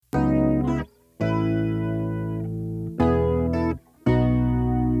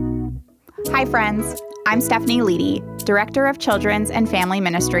Hi, friends. I'm Stephanie Leedy, Director of Children's and Family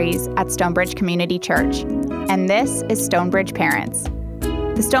Ministries at Stonebridge Community Church, and this is Stonebridge Parents.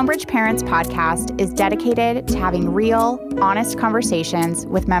 The Stonebridge Parents podcast is dedicated to having real, honest conversations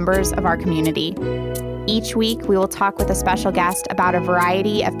with members of our community. Each week, we will talk with a special guest about a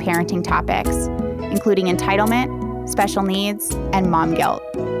variety of parenting topics, including entitlement, special needs, and mom guilt.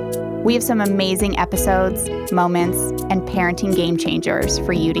 We have some amazing episodes, moments, and parenting game changers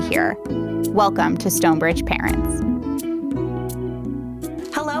for you to hear. Welcome to Stonebridge Parents.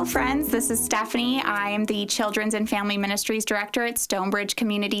 Hello, friends. This is Stephanie. I am the Children's and Family Ministries Director at Stonebridge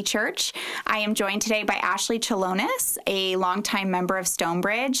Community Church. I am joined today by Ashley Chalonis, a longtime member of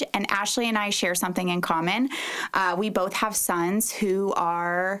Stonebridge, and Ashley and I share something in common. We both have sons who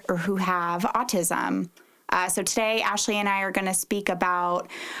have autism. So today, Ashley and I are going to speak about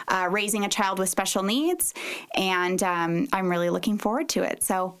raising a child with special needs, and I'm really looking forward to it.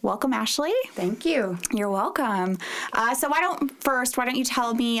 So welcome, Ashley. Thank you. You're welcome. So why don't you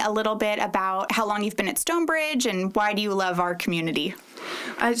tell me a little bit about how long you've been at Stonebridge and why do you love our community?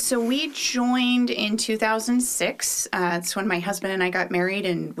 So we joined in 2006. It's when my husband and I got married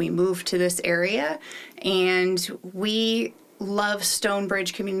and we moved to this area, and we love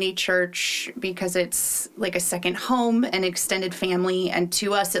Stonebridge Community Church because it's like a second home and extended family, and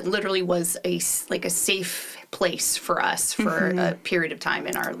to us it literally was a safe place for us for a period of time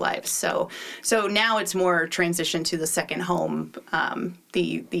in our lives. So now it's more transition to the second home,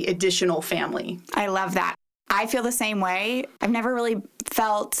 the additional family. I love that. I feel the same way. I've never really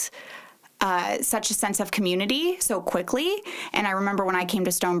felt such a sense of community so quickly. And I remember when I came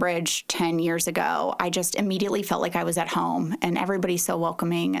to Stonebridge 10 years ago, I just immediately felt like I was at home and everybody's so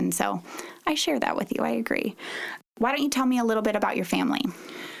welcoming. And so I share that with you. I agree. Why don't you tell me a little bit about your family?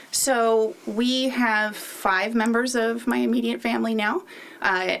 So we have 5 members of my immediate family now.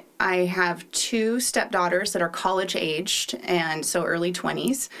 I have 2 stepdaughters that are college aged, and so early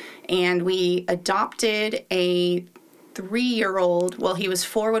 20s. And we adopted a 3-year-old. Well, he was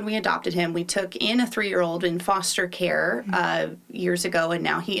 4 when we adopted him. We took in a 3-year-old in foster care years ago, and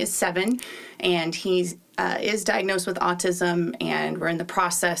now he is 7, and he is diagnosed with autism, and we're in the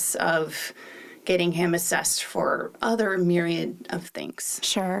process of getting him assessed for other myriad of things.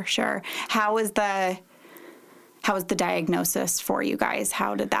 Sure. How was the diagnosis for you guys?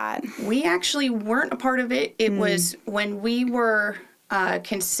 How did that? We actually weren't a part of it. It was when we were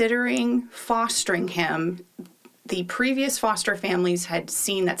considering fostering him. The previous foster families had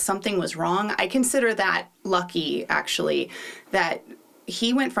seen that something was wrong. I consider that lucky, actually, that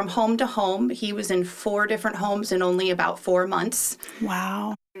he went from home to home. He was in 4 different homes in only about 4 months.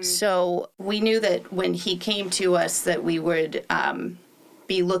 Wow. So we knew that when he came to us that we would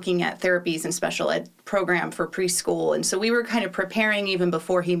be looking at therapies and special ed program for preschool. And so we were kind of preparing even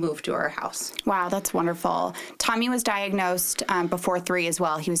before he moved to our house. Wow, that's wonderful. Tommy was diagnosed before 3 as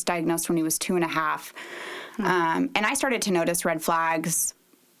well. He was diagnosed when he was 2.5. And I started to notice red flags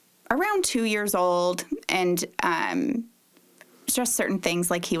around 2 years old, and just certain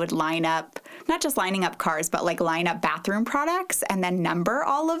things like he would line up, not just lining up cars, but like line up bathroom products and then number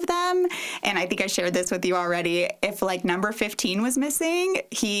all of them. And I think I shared this with you already. If like number 15 was missing,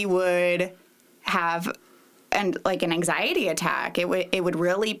 he would have an anxiety attack. It would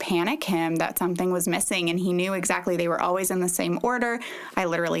really panic him that something was missing, and he knew exactly they were always in the same order. I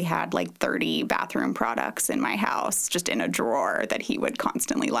literally had like 30 bathroom products in my house just in a drawer that he would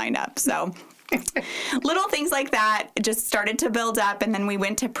constantly line up. So little things like that just started to build up, and then we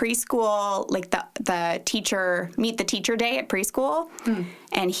went to preschool, like the meet the teacher day at preschool,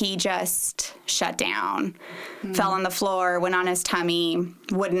 and he just shut down, fell on the floor, went on his tummy,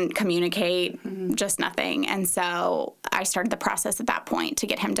 wouldn't communicate, just nothing. And so I started the process at that point to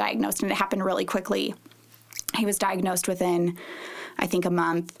get him diagnosed, and it happened really quickly. He was diagnosed within, I think, a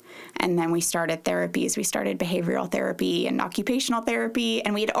month, and then we started therapies. We started behavioral therapy and occupational therapy,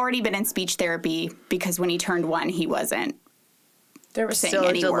 and we had already been in speech therapy because when he turned 1, he wasn't There was saying still a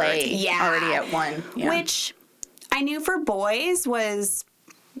any delay words. already at 1. Yeah. Which I knew for boys was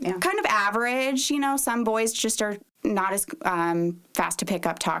kind of average. You know, some boys just are not as fast to pick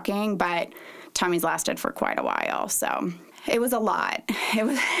up talking, but Tommy's lasted for quite a while, so it was a lot. It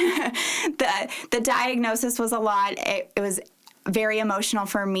was the diagnosis was a lot. It was very emotional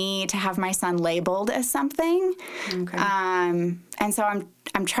for me to have my son labeled as something. Okay. And so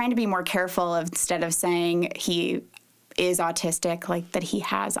I'm trying to be more careful instead of saying he is autistic, like that he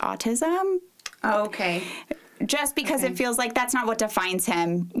has autism. Okay. Just because it feels like that's not what defines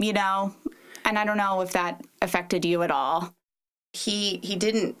him, you know? And I don't know if that affected you at all. He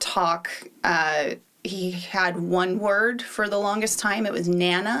didn't talk he had one word for the longest time. It was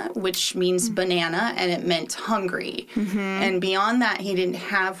Nana, which means banana, and it meant hungry. And beyond that, he didn't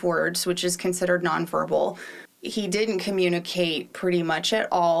have words, which is considered nonverbal. He didn't communicate pretty much at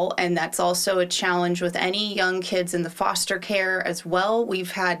all, and that's also a challenge with any young kids in the foster care as well. We've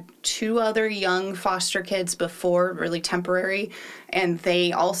had 2 other young foster kids before, really temporary, and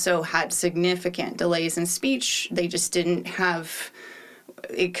they also had significant delays in speech. They just didn't have...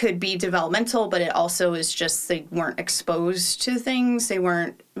 It could be developmental, but it also is just they weren't exposed to things. They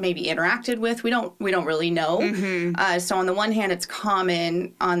weren't maybe interacted with. We don't really know. So on the one hand, it's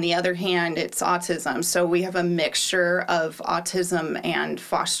common. On the other hand, it's autism. So we have a mixture of autism and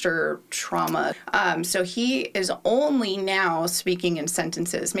foster trauma. So he is only now speaking in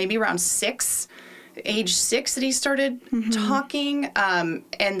sentences, maybe around 6. Age 6 that he started talking. And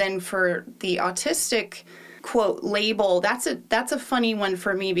then for the autistic quote label, that's a funny one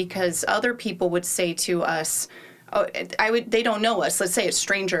for me, because other people would say to us, they don't know us, let's say a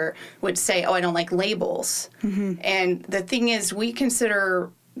stranger would say, I don't like labels. And the thing is, we consider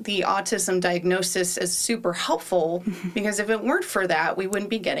the autism diagnosis as super helpful, because if it weren't for that, we wouldn't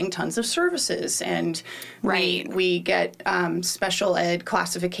be getting tons of services. And we get special ed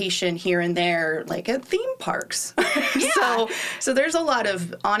classification here and there, like at theme parks. So there's a lot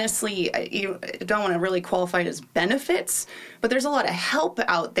of, honestly, you don't want to really qualify it as benefits, but there's a lot of help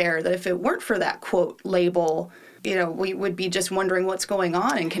out there that if it weren't for that quote label, we would be just wondering what's going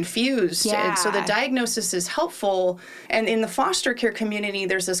on and confused. And so the diagnosis is helpful. And in the foster care community,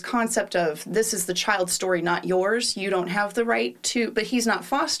 there's this concept of, this is the child's story, not yours. You don't have the right to, but he's not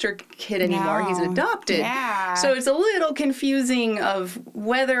foster kid anymore. He's adopted. So it's a little confusing of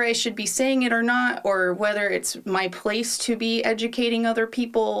whether I should be saying it or not, or whether it's my place to be educating other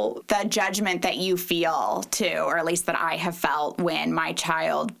people. The judgment that you feel too, or at least that I have felt when my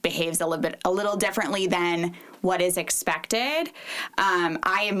child behaves a little differently than what is expected,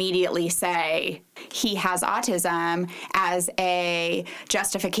 I immediately say he has autism as a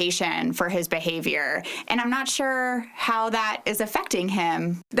justification for his behavior. And I'm not sure how that is affecting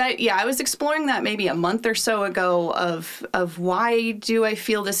him. I was exploring that maybe a month or so ago of why do I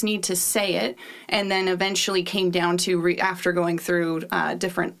feel this need to say it, and then eventually came down to, after going through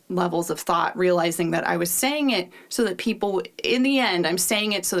different levels of thought, realizing that I was saying it so that people, in the end, I'm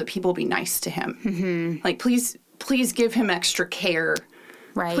saying it so that people be nice to him. Like, please give him extra care.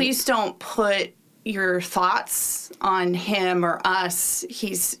 Please don't put your thoughts on him or us.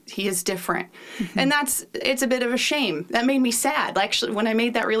 He is different. And it's a bit of a shame. That made me sad. Actually, when I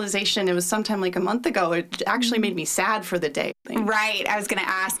made that realization, it was sometime like a month ago, it actually made me sad for the day. Right. I was going to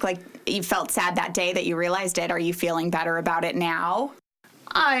ask, you felt sad that day that you realized it. Are you feeling better about it now?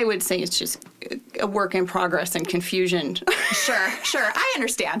 I would say it's just a work in progress and confusion. Sure. I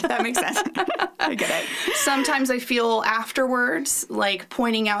understand. That makes sense. I get it. Sometimes I feel afterwards like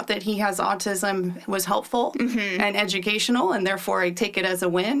pointing out that he has autism was helpful and educational, and therefore I take it as a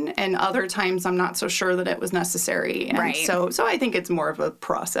win. And other times I'm not so sure that it was necessary. And so I think it's more of a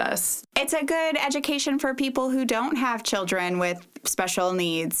process. It's a good education for people who don't have children with special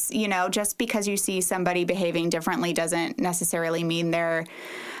needs. Just because you see somebody behaving differently doesn't necessarily mean they're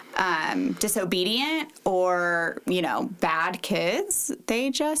disobedient or, bad kids. They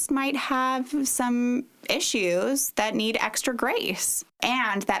just might have some issues that need extra grace,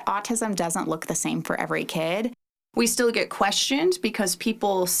 and that autism doesn't look the same for every kid. We still get questioned because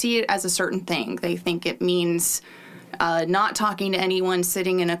people see it as a certain thing. They think it means not talking to anyone,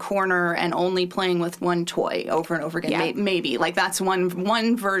 sitting in a corner and only playing with one toy over and over again. Maybe. That's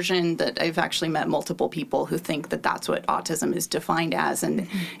one version that I've actually met multiple people who think that that's what autism is defined as, and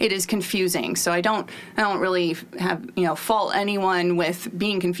it is confusing. So I don't really have, fault anyone with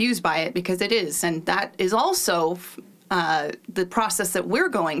being confused by it, because it is. And that is also the process that we're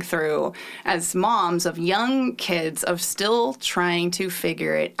going through as moms of young kids, of still trying to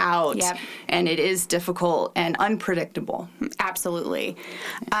figure it out. And it is difficult and unpredictable. Absolutely.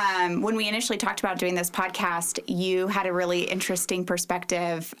 When we initially talked about doing this podcast, you had a really interesting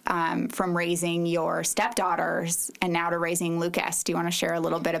perspective from raising your stepdaughters and now to raising Lucas. Do you want to share a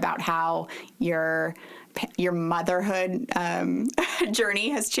little bit about how your motherhood journey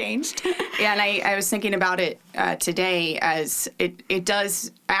has changed? And I was thinking about it today, as it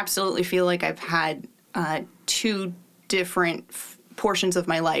does absolutely feel like I've had 2 different portions of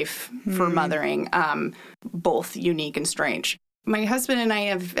my life for mothering, both unique and strange. My husband and I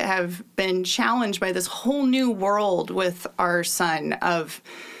have been challenged by this whole new world with our son of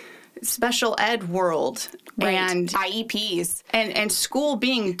special ed world and IEPs and school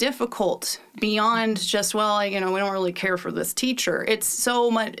being difficult beyond just, well, we don't really care for this teacher. It's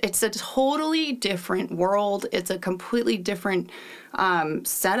so much. It's a totally different world. It's a completely different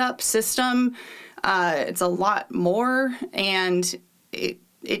setup system. It's a lot more, and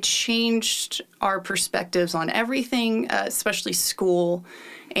it changed our perspectives on everything, especially school.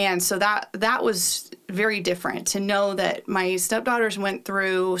 And so that was very different to know that my stepdaughters went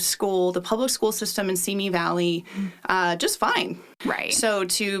through school, the public school system in Simi Valley, just fine. Right. So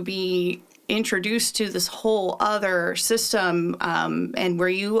to be introduced to this whole other system, and where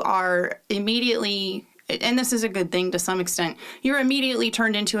you are immediately, and this is a good thing to some extent, you're immediately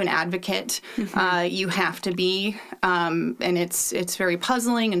turned into an advocate. You have to be, and it's very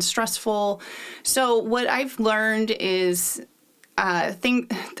puzzling and stressful. So what I've learned is, I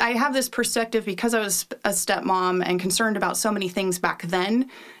have this perspective because I was a stepmom and concerned about so many things back then,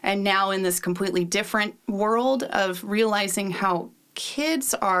 and now in this completely different world of realizing how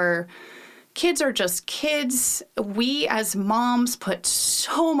kids are just kids. We as moms put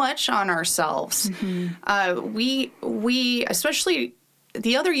so much on ourselves. We especially,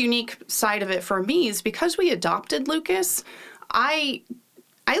 the other unique side of it for me is because we adopted Lucas, I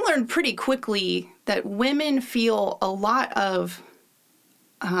learned pretty quickly that women feel a lot of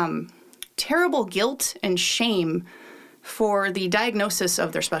terrible guilt and shame for the diagnosis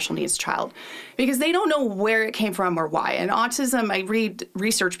of their special needs child because they don't know where it came from or why. And autism, I read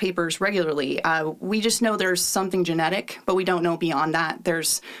research papers regularly. We just know there's something genetic, but we don't know beyond that.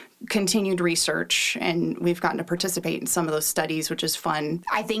 There's continued research, and we've gotten to participate in some of those studies, which is fun.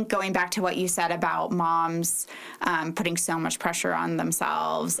 I think going back to what you said about moms putting so much pressure on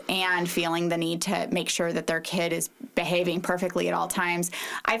themselves and feeling the need to make sure that their kid is behaving perfectly at all times,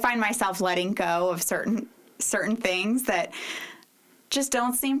 I find myself letting go of certain things that just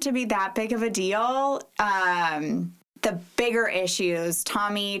don't seem to be that big of a deal. The bigger issues,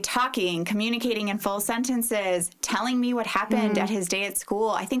 Tommy talking, communicating in full sentences, telling me what happened at his day at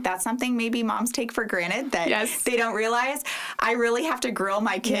school. I think that's something maybe moms take for granted that they don't realize. I really have to grill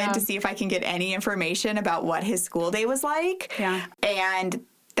my kid to see if I can get any information about what his school day was like. Yeah. And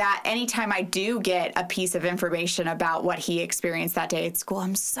that anytime I do get a piece of information about what he experienced that day at school,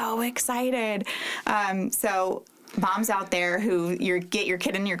 I'm so excited. So moms out there who get your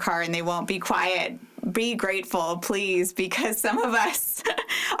kid in your car and they won't be quiet, be grateful, please, because some of us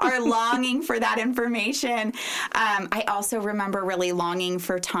are longing for that information. I also remember really longing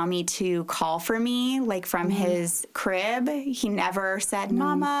for Tommy to call for me, like from his crib. He never said,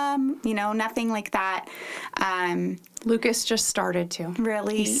 Mama, nothing like that. Lucas just started to.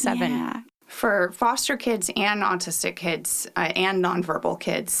 Really? He's 7. Yeah. For foster kids and autistic kids and nonverbal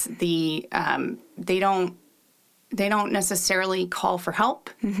kids, they don't necessarily call for help.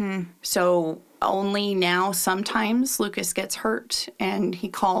 So only now sometimes Lucas gets hurt and he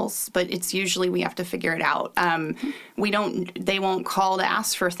calls, but it's usually we have to figure it out. They won't call to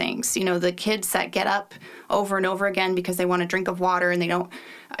ask for things. The kids that get up over and over again because they want a drink of water and they don't,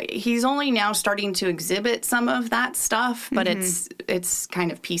 he's only now starting to exhibit some of that stuff, but it's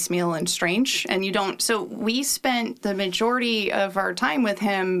kind of piecemeal and strange. And so we spent the majority of our time with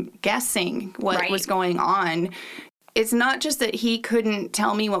him guessing what was going on. It's not just that he couldn't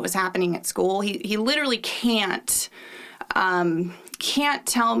tell me what was happening at school. He literally can't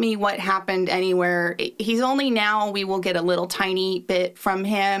tell me what happened anywhere. He's only now, we will get a little tiny bit from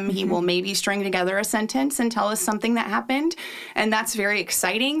him. He will maybe string together a sentence and tell us something that happened. And that's very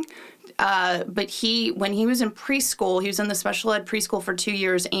exciting. But when he was in preschool, he was in the special ed preschool for 2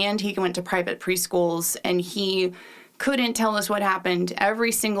 years, and he went to private preschools, and he couldn't tell us what happened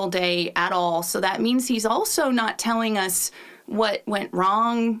every single day at all. So that means he's also not telling us what went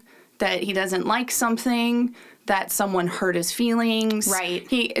wrong, that he doesn't like something, that someone hurt his feelings.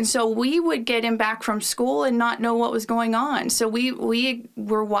 Right. And so we would get him back from school and not know what was going on. So we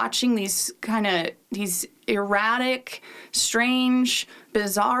were watching these erratic, strange,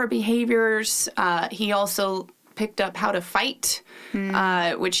 bizarre behaviors. He also picked up how to fight,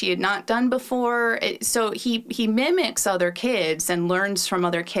 which he had not done before. So he mimics other kids and learns from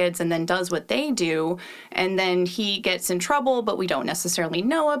other kids and then does what they do. And then he gets in trouble, but we don't necessarily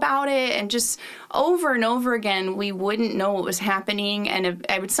know about it. And just over and over again, we wouldn't know what was happening. And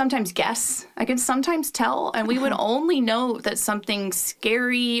I would sometimes guess. I could sometimes tell. And we would only know that something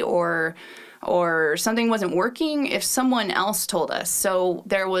scary or something wasn't working if someone else told us. So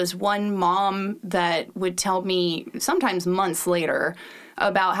there was one mom that would tell me sometimes months later,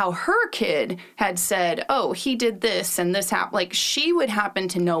 about how her kid had said, oh, he did this and this happened. Like, she would happen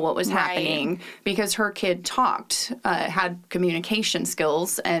to know what was happening because her kid talked, had communication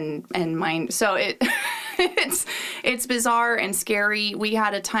skills and mind. So it's bizarre and scary. We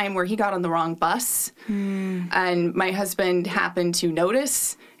had a time where he got on the wrong bus, and my husband happened to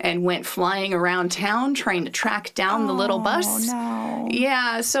notice and went flying around town trying to track down the little bus. No.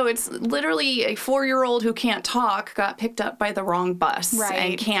 Yeah, so it's literally a 4-year-old who can't talk got picked up by the wrong bus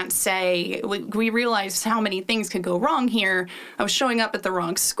and can't say. We realized how many things could go wrong here. I was showing up at the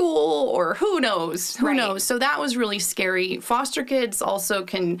wrong school, or who knows? Who knows? So that was really scary. Foster kids also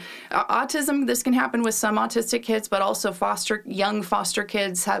can, autism, this can happen with some autistic kids, but also young foster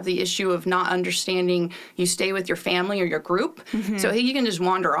kids have the issue of not understanding you stay with your family or your group. So you can just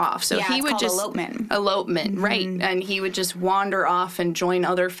wander off. So he would just elopement, right? And he would just wander off and join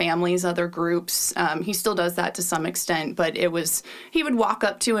other families, other groups. He still does that to some extent, but he would walk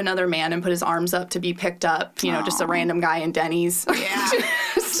up to another man and put his arms up to be picked up, just a random guy in Denny's. Yeah.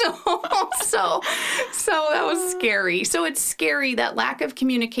 So that was scary. So it's scary. That lack of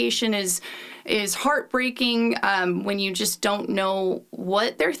communication is heartbreaking when you just don't know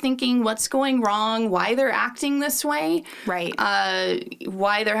what they're thinking, what's going wrong, why they're acting this way,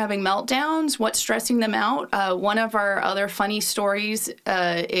 why they're having meltdowns, what's stressing them out. One of our other funny stories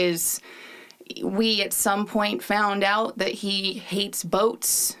is we at some point found out that he hates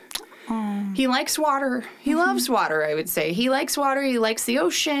boats. He likes water. He loves water, I would say. He likes water. He likes the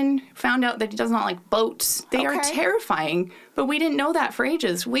ocean. Found out that he does not like boats. They are terrifying, but we didn't know that for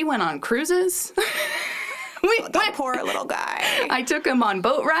ages. We went on cruises. That poor little guy. I took him on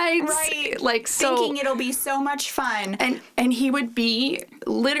boat rides. Right. Like, so. Thinking it'll be so much fun. And he would be,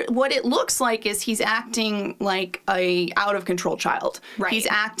 what it looks like is he's acting like a out of control child. Right. He's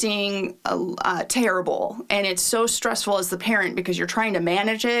acting terrible. And it's so stressful as the parent because you're trying to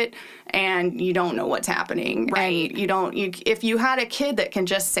manage it and you don't know what's happening. Right. And if you had a kid that can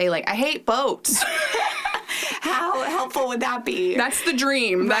just say, like, I hate boats. How helpful would that be? That's the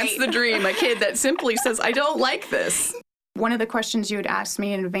dream. Right. That's the dream. A kid that simply says, I don't like this. One of the questions you had asked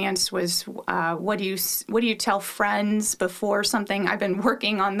me in advance was, what do you tell friends before something? I've been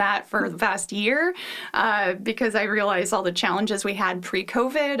working on that for the past year because I realized all the challenges we had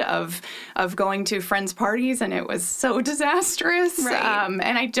pre-COVID of going to friends' parties, and it was so disastrous. Right.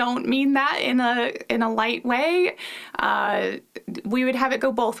 And I don't mean that in a light way. We would have it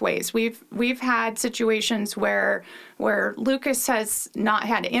go both ways. We've had situations where Lucas has not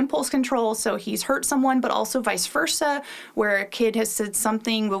had impulse control, so he's hurt someone, but also vice versa, where a kid has said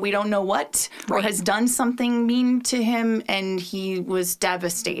something, but we don't know what, or has done something mean to him, and he was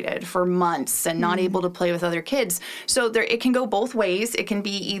devastated for months and not able to play with other kids. So it can go both ways. It can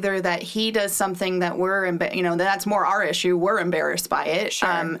be either that he does something that that's more our issue. We're embarrassed by it.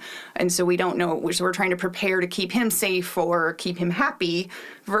 Sure. And so we don't know, so we're trying to prepare to keep him safe or keep him happy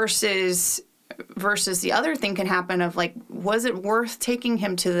versus the other thing can happen of, like, was it worth taking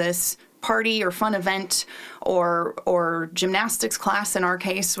him to this party or fun event or gymnastics class, in our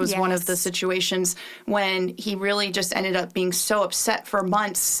case, was one of the situations when he really just ended up being so upset for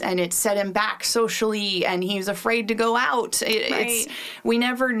months, and it set him back socially, and he was afraid to go out. We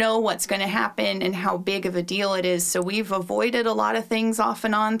never know what's going to happen and how big of a deal it is. So we've avoided a lot of things off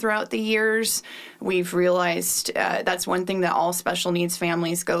and on throughout the years. We've realized that's one thing that all special needs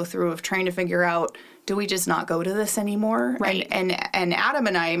families go through, of trying to figure out, do we just not go to this anymore? Right. And Adam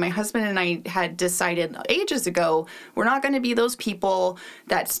and I, my husband and I, had decided ages ago, we're not going to be those people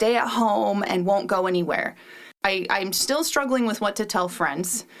that stay at home and won't go anywhere. I'm still struggling with what to tell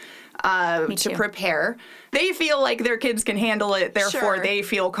friends to prepare. They feel like their kids can handle it, therefore they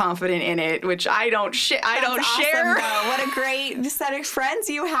feel confident in it, which I don't share. Though. What a great set of friends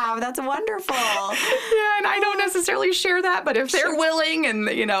you have. That's wonderful. Yeah, and I don't necessarily share that, but if they're willing, and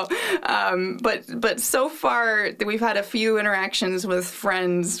but so far we've had a few interactions with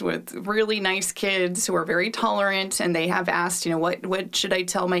friends with really nice kids who are very tolerant, and they have asked, what should I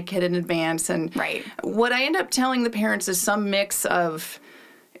tell my kid in advance? And what I end up telling the parents is some mix of,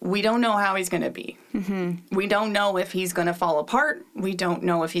 we don't know how he's going to be. Mm-hmm. We don't know if he's going to fall apart. We don't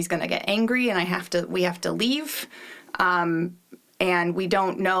know if he's going to get angry and we have to leave. And we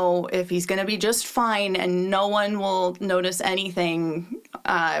don't know if he's going to be just fine and no one will notice anything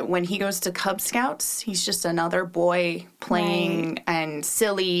when he goes to Cub Scouts, he's just another boy playing and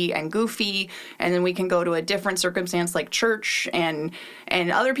silly and goofy. And then we can go to a different circumstance like church, and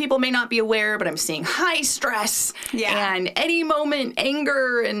other people may not be aware, but I'm seeing high stress and any moment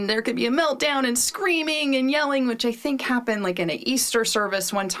anger, and there could be a meltdown and screaming and yelling, which I think happened like in an Easter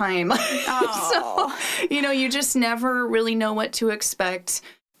service one time. So, you just never really know what to expect.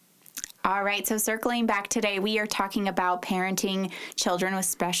 All right, so circling back today, we are talking about parenting children with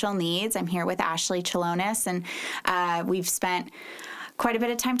special needs. I'm here with Ashley Chalonis, and we've spent quite a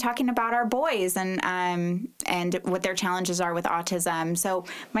bit of time talking about our boys and what their challenges are with autism. So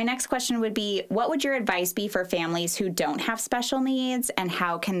my next question would be, what would your advice be for families who don't have special needs, and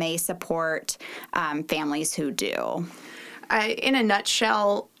how can they support families who do? In a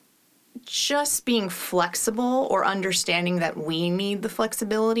nutshell, just being flexible or understanding that we need the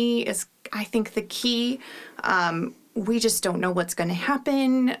flexibility is, I think, the key. We just don't know what's going to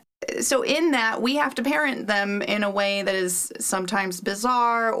happen. So in that, we have to parent them in a way that is sometimes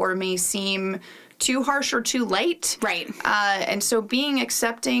bizarre or may seem too harsh or too late. Right. And so being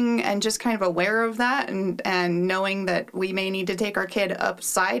accepting and just kind of aware of that, and knowing that we may need to take our kid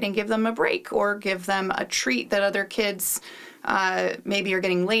upside and give them a break, or give them a treat that other kids maybe are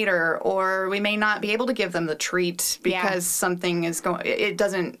getting later, or we may not be able to give them the treat because something is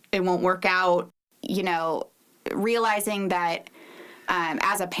it won't work out. Realizing that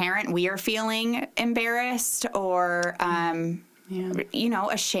as a parent, we are feeling embarrassed or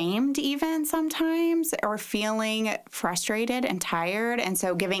ashamed even sometimes, or feeling frustrated and tired. And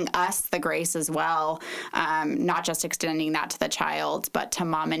so giving us the grace as well, not just extending that to the child, but to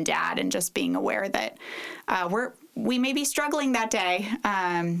mom and dad, and just being aware that we may be struggling that day.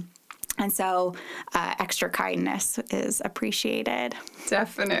 And so extra kindness is appreciated.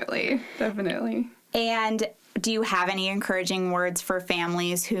 Definitely. And do you have any encouraging words for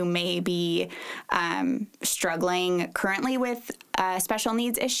families who may be struggling currently with special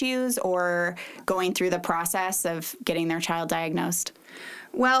needs issues, or going through the process of getting their child diagnosed?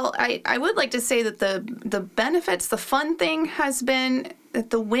 Well, I would like to say that the benefits, the fun thing has been that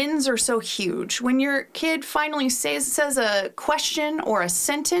the wins are so huge. When your kid finally says a question or a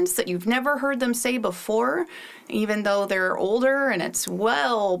sentence that you've never heard them say before, even though they're older and it's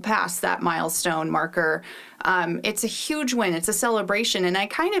well past that milestone marker, it's a huge win. It's a celebration, and I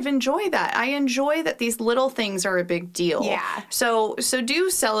kind of enjoy that. I enjoy that these little things are a big deal. Yeah. So do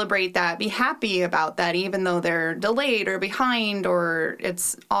celebrate that. Be happy about that, even though they're delayed or behind or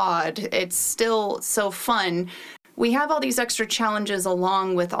it's odd. It's still so fun. We have all these extra challenges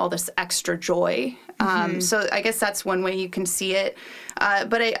along with all this extra joy. So I guess that's one way you can see it.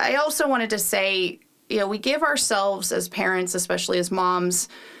 But I also wanted to say, we give ourselves as parents, especially as moms,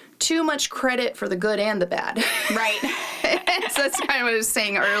 too much credit for the good and the bad. Right. So that's kind of what I was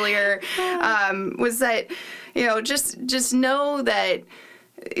saying earlier, was that, just know that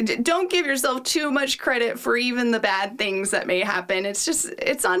don't give yourself too much credit for even the bad things that may happen.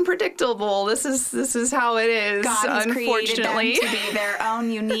 It's unpredictable. This is how it is. God has unfortunately created them to be their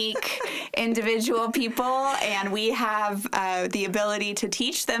own unique individual people, and we have the ability to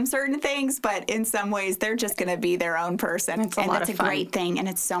teach them certain things, but in some ways they're just going to be their own person. It's a lot of fun. That's a great thing, and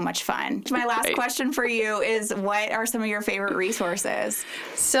it's so much fun. My last question for you is, what are some of your favorite resources?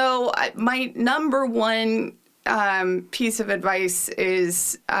 So my number one piece of advice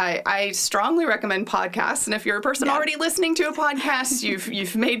is I strongly recommend podcasts. And if you're a person already listening to a podcast,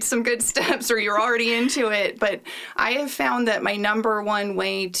 you've made some good steps, or you're already into it. But I have found that my number one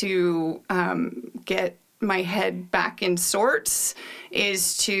way to get my head back in sorts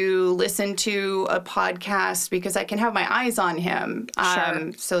is to listen to a podcast, because I can have my eyes on him.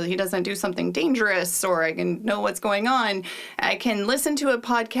 So he doesn't do something dangerous, or I can know what's going on. I can listen to a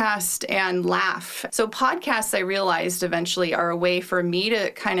podcast and laugh. So podcasts, I realized eventually, are a way for me to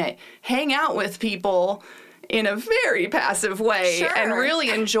kind of hang out with people in a very passive way and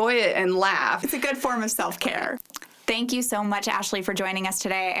really enjoy it and laugh. It's a good form of self-care. Thank you so much, Ashley, for joining us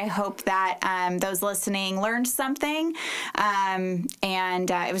today. I hope that those listening learned something,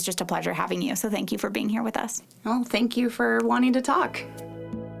 and it was just a pleasure having you. So thank you for being here with us. Well, thank you for wanting to talk.